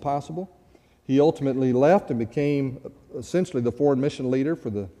almost impossible. He ultimately left and became essentially the foreign mission leader for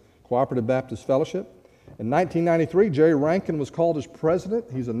the Cooperative Baptist Fellowship. In 1993, Jerry Rankin was called as president.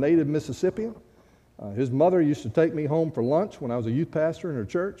 He's a native Mississippian. His mother used to take me home for lunch when I was a youth pastor in her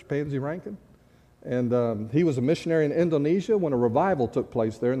church, Pansy Rankin. And he was a missionary in Indonesia when a revival took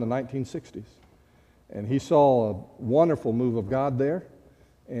place there in the 1960s. And he saw a wonderful move of God there.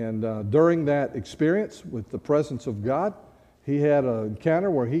 And during that experience with the presence of God, he had an encounter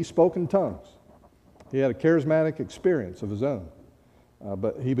where he spoke in tongues. He had a charismatic experience of his own.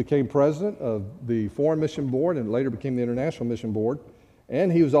 But he became president of the Foreign Mission Board and later became the International Mission Board.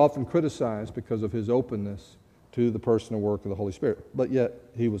 And he was often criticized because of his openness to the person and work of the Holy Spirit. But yet,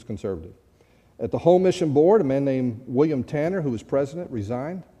 he was conservative. At the Home Mission Board, a man named William Tanner, who was president,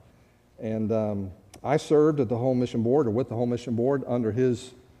 resigned. And I served at the Home Mission Board, or with the Home Mission Board, under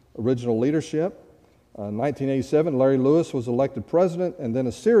his original leadership. In 1987, Larry Lewis was elected president, and then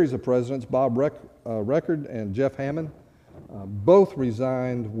a series of presidents, Bob Record and Jeff Hammond, both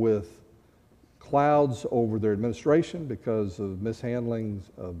resigned with clouds over their administration because of mishandling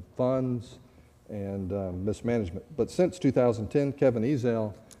of funds and mismanagement. But since 2010, Kevin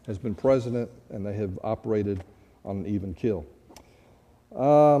Ezell has been president, and they have operated on an even keel.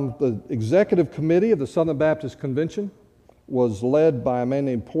 The executive committee of the Southern Baptist Convention was led by a man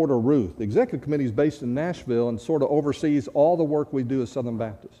named Porter Ruth. The executive committee is based in Nashville and sort of oversees all the work we do as Southern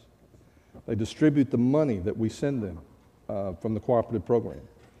Baptists. They distribute the money that we send them from the cooperative program.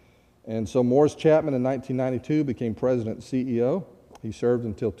 And so Morris Chapman in 1992 became president and CEO. He served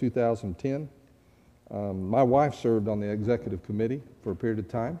until 2010. My wife served on the executive committee for a period of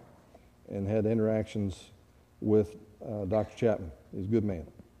time and had interactions with Dr. Chapman. He's a good man.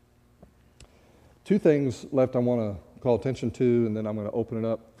 Two things left I want to call attention to, and then I'm going to open it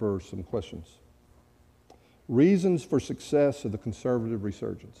up for some questions. Reasons for success of the conservative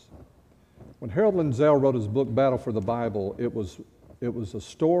resurgence. When Harold Lindsell wrote his book, Battle for the Bible, it was a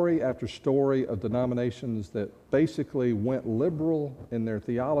story after story of denominations that basically went liberal in their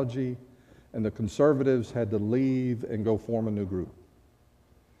theology, and the conservatives had to leave and go form a new group.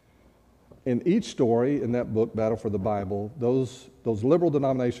 In each story in that book, Battle for the Bible, those liberal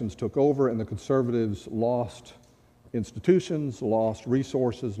denominations took over, and the conservatives lost institutions, lost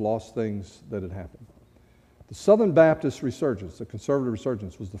resources, lost things that had happened. The Southern Baptist resurgence, the conservative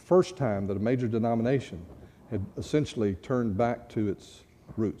resurgence, was the first time that a major denomination had essentially turned back to its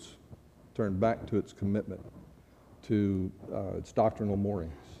roots, turned back to its commitment, to its doctrinal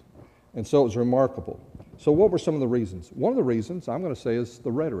moorings. And so it was remarkable. So what were some of the reasons? One of the reasons, I'm going to say, is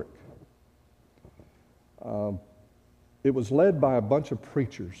the rhetoric. It was led by a bunch of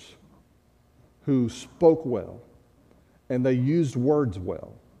preachers who spoke well, and they used words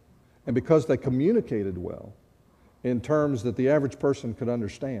well. And because they communicated well in terms that the average person could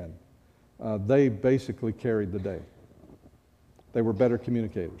understand, they basically carried the day. They were better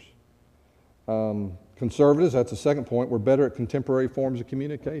communicators. Conservatives, that's the second point, were better at contemporary forms of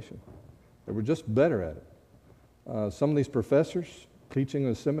communication. They were just better at it. Some of these professors teaching in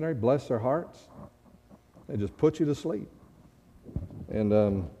the seminary, bless their hearts, they just put you to sleep.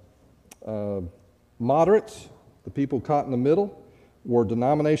 And moderates, the people caught in the middle, were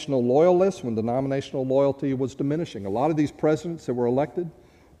denominational loyalists when denominational loyalty was diminishing. A lot of these presidents that were elected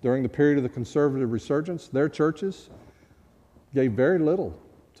during the period of the conservative resurgence, their churches gave very little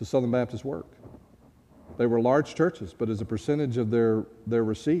to Southern Baptist work. They were large churches, but as a percentage of their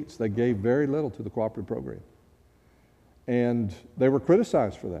receipts, they gave very little to the cooperative program. And they were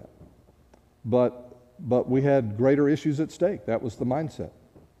criticized for that. But we had greater issues at stake. That was the mindset.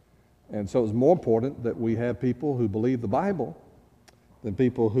 And so it was more important that we have people who believe the Bible than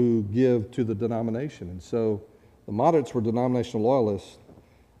people who give to the denomination. And so the moderates were denominational loyalists.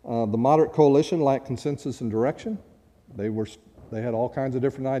 The moderate coalition lacked consensus and direction. They had all kinds of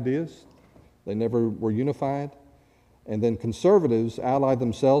different ideas. They never were unified. And then conservatives allied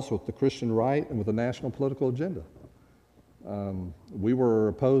themselves with the Christian right and with the national political agenda. We were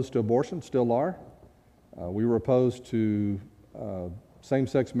opposed to abortion, still are. We were opposed to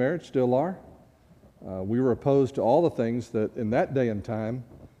same-sex marriage, still are. We were opposed to all the things that in that day and time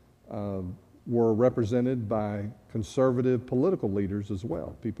were represented by conservative political leaders as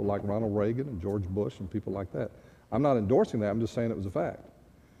well, people like Ronald Reagan and George Bush and people like that. I'm not endorsing that, I'm just saying it was a fact.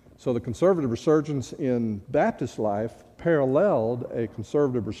 So the conservative resurgence in Baptist life paralleled a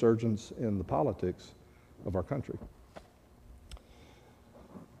conservative resurgence in the politics of our country.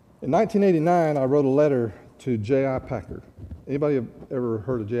 In 1989, I wrote a letter to J.I. Packer. Anybody ever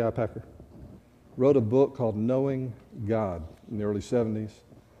heard of J.I. Packer? Wrote a book called Knowing God in the early 70s.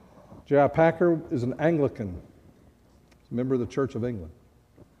 J.I. Packer is an Anglican, a member of the Church of England.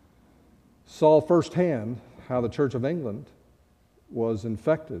 Saw firsthand how the Church of England was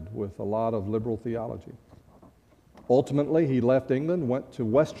infected with a lot of liberal theology. Ultimately, he left England, went to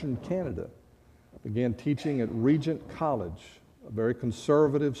Western Canada, began teaching at Regent College, a very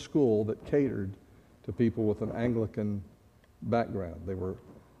conservative school that catered to people with an Anglican background. They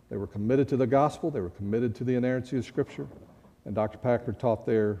were committed to the gospel, they were committed to the inerrancy of Scripture, and Dr. Packer taught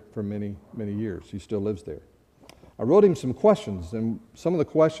there for many, many years. He still lives there. I wrote him some questions, and some of the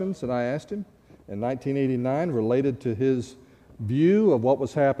questions that I asked him in 1989 related to his view of what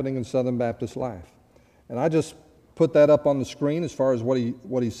was happening in Southern Baptist life. And I just put that up on the screen as far as what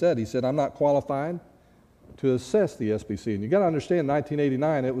he said. He said, I'm not qualified to assess the SBC. And you got to understand, in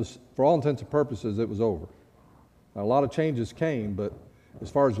 1989, it was, for all intents and purposes, it was over. Now, a lot of changes came, but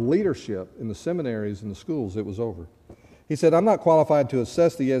as far as leadership in the seminaries and the schools, it was over. He said, I'm not qualified to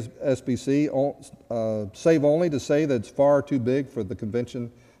assess the SBC, save only to say that it's far too big for the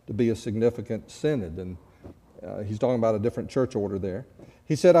convention to be a significant synod. And he's talking about a different church order there.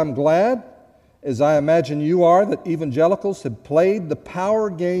 He said, I'm glad, as I imagine you are, that evangelicals have played the power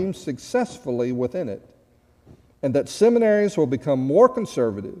game successfully within it, and that seminaries will become more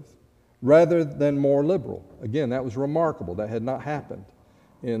conservative rather than more liberal. Again, that was remarkable. That had not happened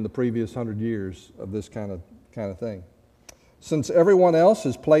in the previous 100 years of this kind of thing. Since everyone else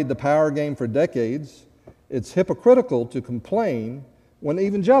has played the power game for decades, it's hypocritical to complain when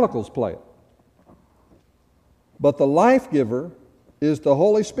evangelicals play it. But the life giver is the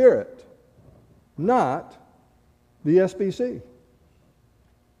Holy Spirit, not the SBC.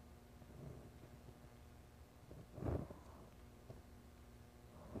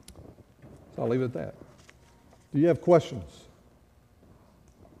 So I'll leave it at that. Do you have questions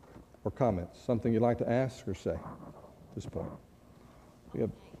or comments? Something you'd like to ask or say at this point? We have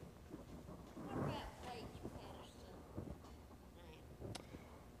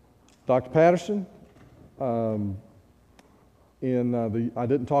Dr. Patterson. I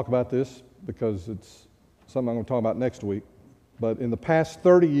didn't talk about this because it's something I'm going to talk about next week, but in the past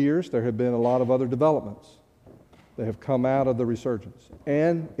 30 years, there have been a lot of other developments that have come out of the resurgence,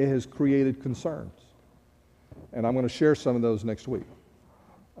 and it has created concerns. And I'm going to share some of those next week.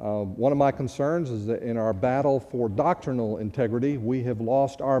 One of my concerns is that in our battle for doctrinal integrity, we have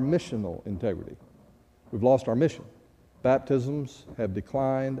lost our missional integrity. We've lost our mission. Baptisms have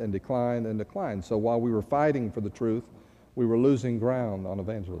declined and declined and declined. So while we were fighting for the truth, we were losing ground on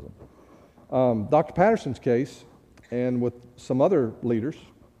evangelism. Dr. Patterson's case, and with some other leaders,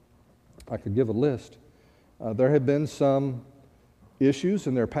 I could give a list, there have been some issues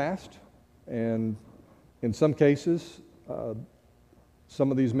in their past, and in some cases,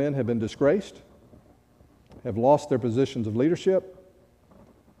 some of these men have been disgraced, have lost their positions of leadership.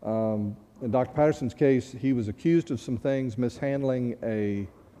 In Dr. Patterson's case, he was accused of some things, mishandling a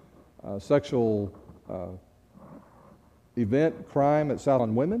sexual event, crime at South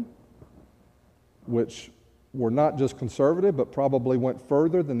on women, which were not just conservative, but probably went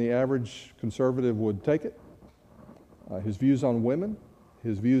further than the average conservative would take it. His views on women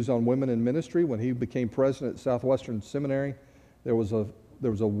in ministry. When he became president at Southwestern Seminary, there was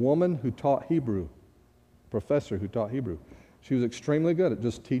a woman who taught Hebrew, professor who taught Hebrew. She was extremely good at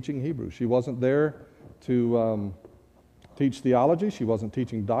just teaching Hebrew. She wasn't there to teach theology. She wasn't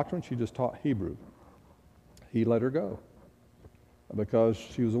teaching doctrine. She just taught Hebrew. He let her go because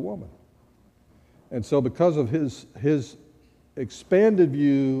she was a woman. And so because of his expanded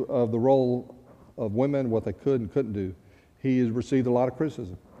view of the role of women, what they could and couldn't do, he has received a lot of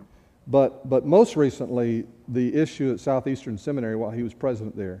criticism. But most recently, the issue at Southeastern Seminary while he was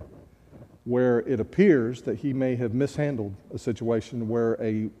president there, where it appears that he may have mishandled a situation where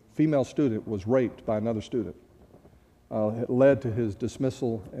a female student was raped by another student. It led to his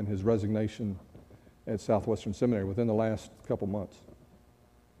dismissal and his resignation at Southwestern Seminary within the last couple months.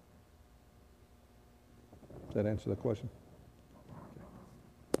 Does that answer that question?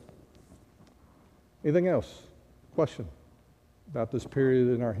 Anything else? Question about this period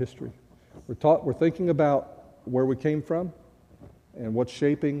in our history? We're thinking about where we came from and what's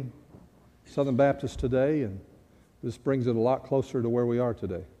shaping Southern Baptist today, and this brings it a lot closer to where we are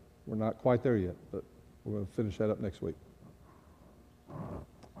today. We're not quite there yet, but we're going to finish that up next week.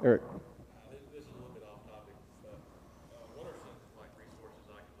 Eric. This is a little bit off topic, but what are some resources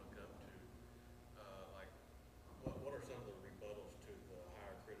I can look up to? What are some of the rebuttals to the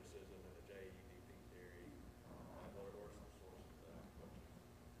higher criticism and the JEDP theory? What are some sources that I can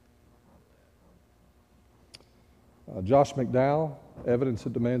look to? Josh McDowell, Evidence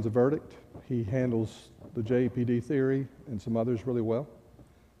That Demands a Verdict. He handles the JEPD theory and some others really well.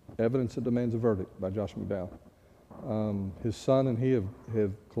 Evidence That Demands a Verdict by Josh McDowell. His son and he have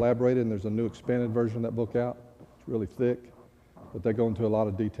collaborated, and there's a new expanded version of that book out. It's really thick, but they go into a lot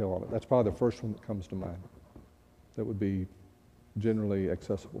of detail on it. That's probably the first one that comes to mind that would be generally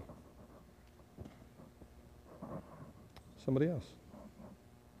accessible. Somebody else?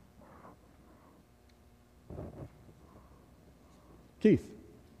 Keith. You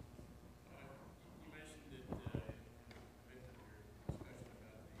mentioned that in the event of your discussion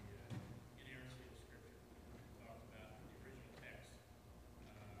about the inerrancy of Scripture, you talked about the original text,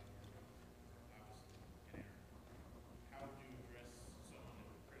 obviously inerrant. How would you address someone that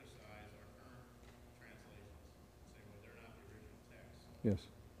would criticize our current translations and say, well, they're not the original text? Yes.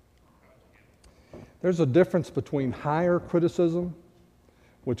 How would you handle that? There's a difference between higher criticism,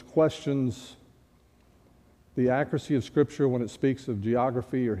 which questions the accuracy of Scripture when it speaks of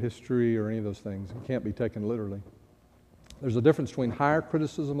geography or history or any of those things. It can't be taken literally. There's a difference between higher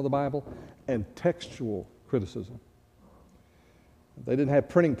criticism of the Bible and textual criticism. They didn't have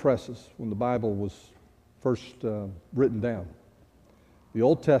printing presses when the Bible was first written down. The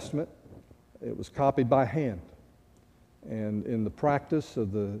Old Testament, it was copied by hand. And in the practice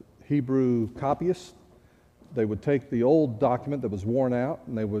of the Hebrew copyists, they would take the old document that was worn out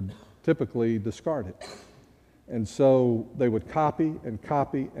and they would typically discard it. And so they would copy and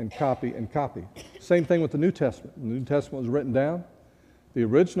copy and copy and copy. Same thing with the New Testament. The New Testament was written down. The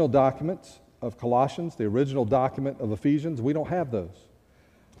original documents of Colossians, the original document of Ephesians, we don't have those.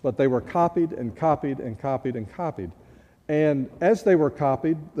 But they were copied and copied and copied and copied. And as they were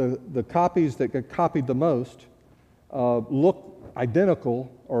copied, the copies that got copied the most looked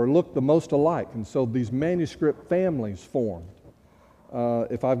identical or looked the most alike. And so these manuscript families formed.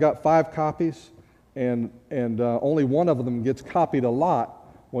 If I've got 5 copies and only one of them gets copied a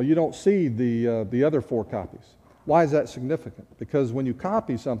lot, well, you don't see the other 4 copies. Why is that significant? Because when you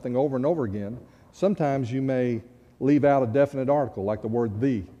copy something over and over again, sometimes you may leave out a definite article like the word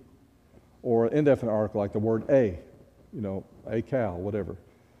 "the," or an indefinite article like the word "a," a cow, whatever.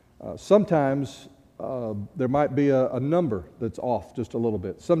 Sometimes there might be a number that's off just a little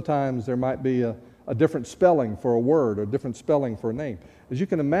bit. Sometimes there might be a different spelling for a word or a different spelling for a name. As you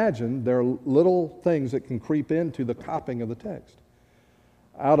can imagine, there are little things that can creep into the copying of the text.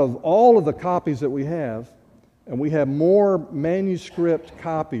 Out of all of the copies that we have, and we have more manuscript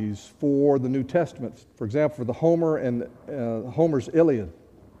copies for the New Testament. For example, for the Homer and Homer's Iliad,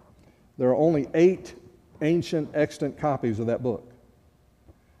 there are only 8 ancient extant copies of that book.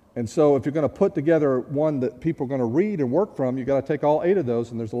 And so if you're going to put together one that people are going to read and work from, you've got to take all 8 of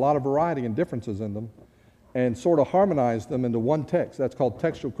those, and there's a lot of variety and differences in them, and sort of harmonize them into one text. That's called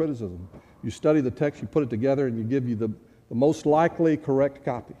textual criticism. You study the text, you put it together, and you give you the most likely correct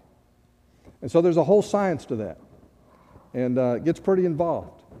copy. And so there's a whole science to that, and it gets pretty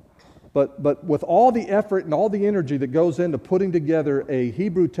involved. But with all the effort and all the energy that goes into putting together a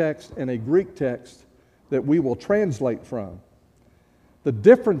Hebrew text and a Greek text that we will translate from, the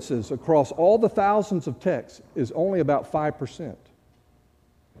differences across all the thousands of texts is only about 5%.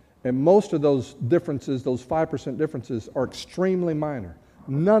 And most of those differences, those 5% differences, are extremely minor.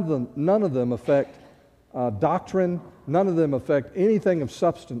 None of them affect doctrine. None of them affect anything of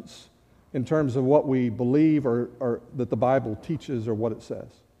substance in terms of what we believe or that the Bible teaches or what it says.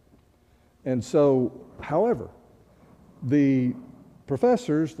 And so, however, the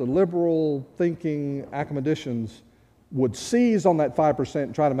professors, the liberal thinking academicians, would seize on that 5%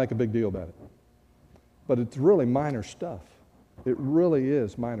 and try to make a big deal about it. But it's really minor stuff. It really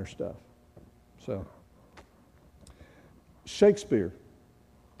is minor stuff. So, Shakespeare,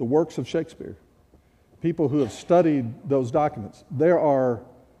 the works of Shakespeare, people who have studied those documents, there are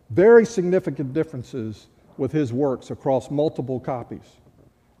very significant differences with his works across multiple copies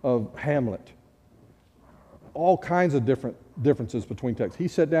of Hamlet. All kinds of different differences between texts. He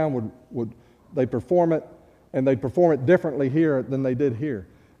sat down, they perform it, and they perform it differently here than they did here.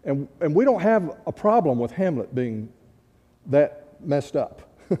 And we don't have a problem with Hamlet being that messed up.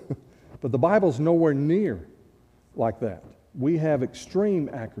 But the Bible's nowhere near like that. We have extreme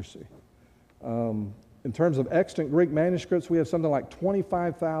accuracy. In terms of extant Greek manuscripts, we have something like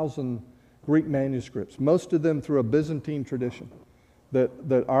 25,000 Greek manuscripts, most of them through a Byzantine tradition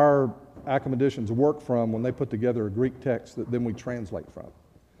that our academicians work from when they put together a Greek text that then we translate from.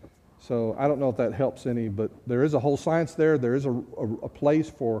 So I don't know if that helps any, but there is a whole science there. There is a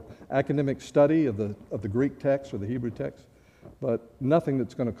place for academic study of the Greek text or the Hebrew text, but nothing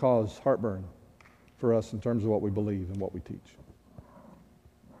that's going to cause heartburn for us in terms of what we believe and what we teach.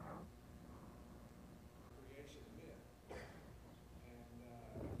 Creation myth.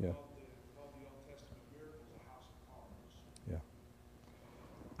 And Yeah. called the Old Testament miracles a house of cards. Yeah.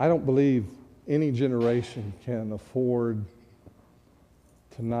 I don't believe any generation can afford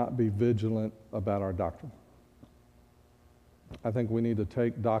to not be vigilant about our doctrine. I think we need to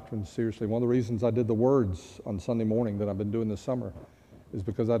take doctrine seriously. One of the reasons I did the words on Sunday morning that I've been doing this summer is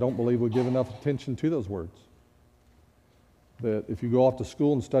because I don't believe we give enough attention to those words. That if you go off to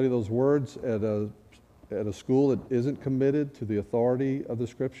school and study those words at a school that isn't committed to the authority of the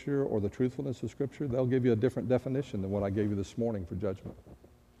Scripture or the truthfulness of Scripture, they'll give you a different definition than what I gave you this morning for judgment.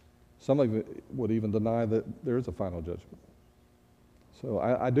 Some of you would even deny that there is a final judgment. So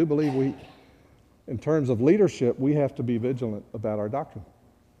I do believe in terms of leadership, we have to be vigilant about our doctrine.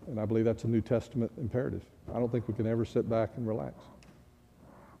 And I believe that's a New Testament imperative. I don't think we can ever sit back and relax.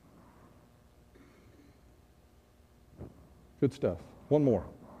 Good stuff. One more.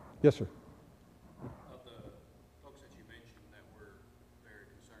 Yes, sir. Of the folks that you mentioned that were very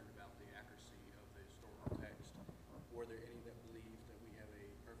concerned about the accuracy of the historical text, were there any that believed that we have a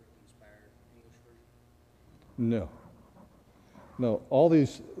perfectly inspired English version? No. No, all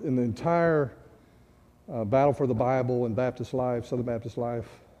these, in the entire battle for the Bible and Baptist Life, Southern Baptist Life,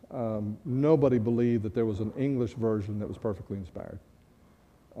 nobody believed that there was an English version that was perfectly inspired.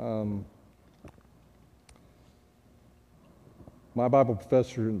 My Bible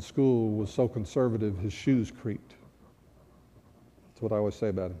professor in school was so conservative, his shoes creaked. That's what I always say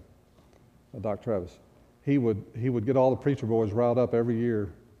about him, Dr. Travis. He would get all the preacher boys riled up every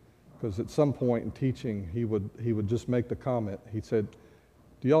year because at some point in teaching, he would just make the comment. He said,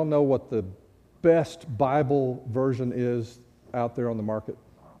 do y'all know what the best Bible version is out there on the market?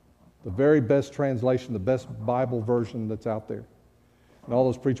 The very best translation, the best Bible version that's out there. And all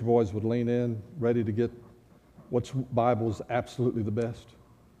those preacher boys would lean in, ready to get which Bible is absolutely the best.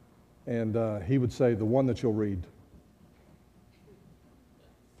 And he would say, the one that you'll read.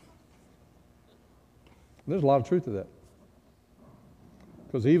 And there's a lot of truth to that.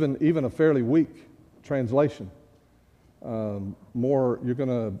 Because even a fairly weak translation, you're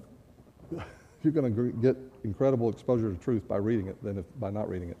going to get incredible exposure to truth by reading it than by not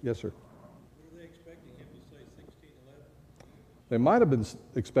reading it. Yes, sir. Were they expecting him to say 1611? They might have been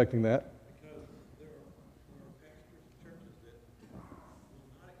expecting that. Because there are pastors and churches that will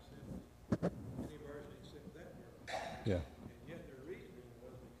not accept any version except that version. Yeah, And yet their reasoning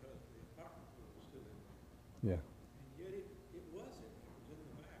was because the Apocrypha was still in there. yeah, And yet it wasn't. It was in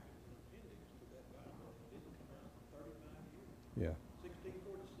the back. It was an appendix to that Bible. It didn't come out for 35 years. yeah.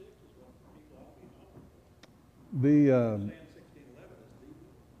 1646 is what people ought to be knowing. The Saying 1611 is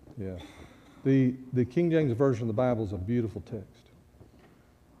the one. yeah, the King James version of the Bible is a beautiful text.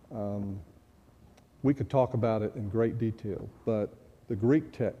 We could talk about it in great detail, but the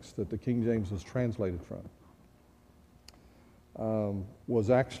Greek text that the King James was translated from was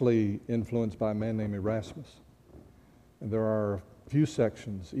actually influenced by a man named Erasmus. And there are a few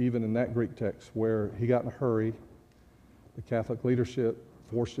sections, even in that Greek text, where he got in a hurry. The Catholic leadership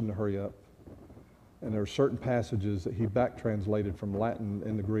forced him to hurry up. And there are certain passages that he back translated from Latin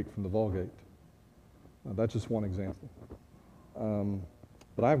into Greek from the Vulgate. That's just one example.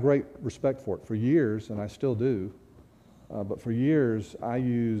 But I have great respect for it. For years, and I still do, but for years I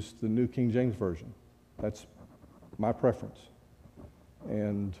used the New King James Version. That's my preference.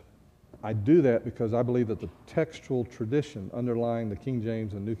 And I do that because I believe that the textual tradition underlying the King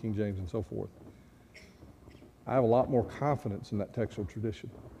James and New King James and so forth, I have a lot more confidence in that textual tradition.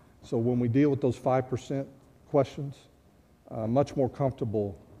 So when we deal with those 5% questions, I'm much more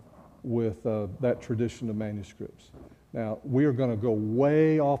comfortable with that tradition of manuscripts. Now, we are going to go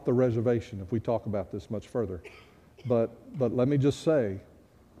way off the reservation if we talk about this much further. But let me just say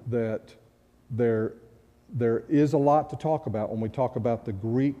that there is a lot to talk about when we talk about the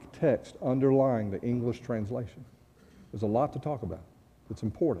Greek text underlying the English translation. There's a lot to talk about. It's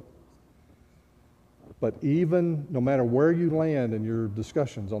important. But even no matter where you land in your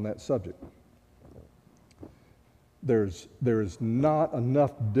discussions on that subject, there is not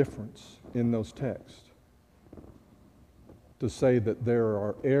enough difference in those texts to say that there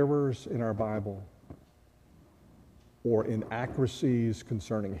are errors in our Bible or inaccuracies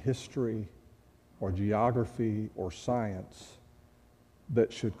concerning history or geography or science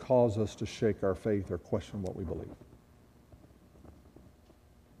that should cause us to shake our faith or question what we believe.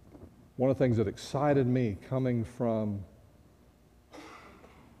 One of the things that excited me coming from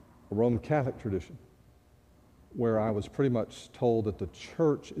a Roman Catholic tradition, where I was pretty much told that the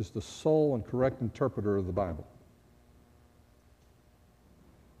church is the sole and correct interpreter of the Bible.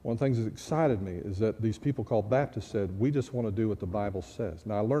 One of the things that excited me is that these people called Baptists said, we just want to do what the Bible says.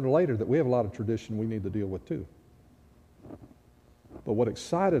 Now, I learned later that we have a lot of tradition we need to deal with too. But what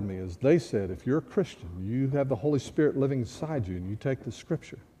excited me is they said, if you're a Christian, you have the Holy Spirit living inside you, and you take the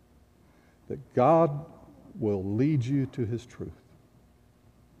Scripture, that God will lead you to His truth.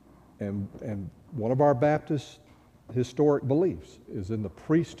 And one of our Baptist historic beliefs is in the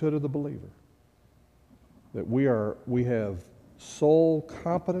priesthood of the believer. That we have sole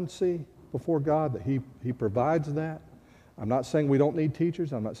competency before God, that He provides that. I'm not saying we don't need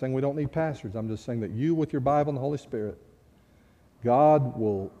teachers. I'm not saying we don't need pastors. I'm just saying that you, with your Bible and the Holy Spirit, God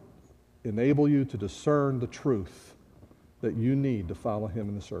will enable you to discern the truth that you need to follow Him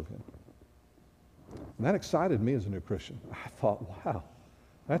and to serve Him. And that excited me as a new Christian. I thought, wow,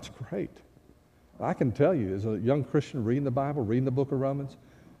 that's great. I can tell you, as a young Christian reading the Bible, reading the book of Romans,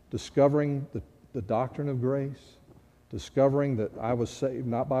 discovering the doctrine of grace, discovering that I was saved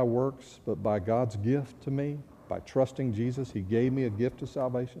not by works, but by God's gift to me, by trusting Jesus. He gave me a gift of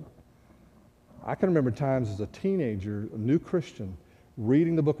salvation. I can remember times as a teenager, a new Christian,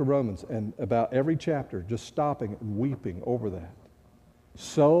 reading the book of Romans, and about every chapter just stopping and weeping over that.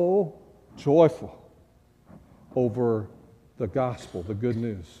 So joyful over the gospel, the good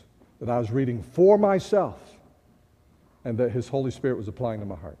news, that I was reading for myself and that His Holy Spirit was applying to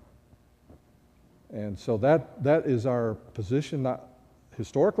my heart. And so that is our position, not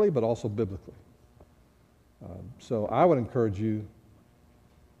historically, but also biblically. So I would encourage you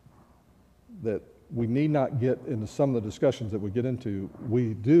that we need not get into some of the discussions that we get into.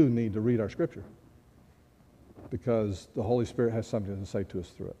 We do need to read our Scripture because the Holy Spirit has something to say to us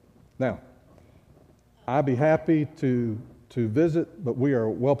through it. Now, I'd be happy to visit, but we are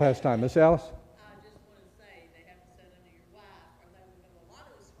well past time. Miss Alice? I just want to say, they haven't said under your wife, or they would know a lot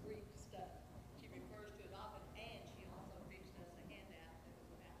of this Greek stuff. She refers to it often, and she also fixed us a handout that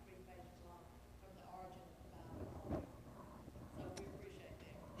was about 3 pages long from the origin of the Bible. So we appreciate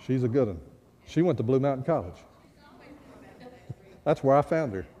that. She's a good one. She went to Blue Mountain College. She's always been about that Greek. That's where I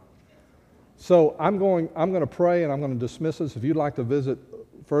found her. So I'm going to pray and I'm going to dismiss us. If you'd like to visit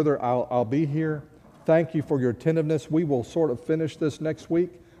further, I'll be here. Thank you for your attentiveness. We will sort of finish this next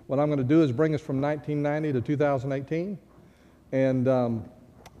week. What I'm going to do is bring us from 1990 to 2018. And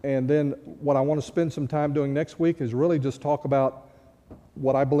then what I want to spend some time doing next week is really just talk about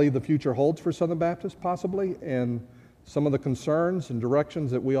what I believe the future holds for Southern Baptist possibly, and some of the concerns and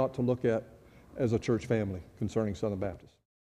directions that we ought to look at as a church family concerning Southern Baptist.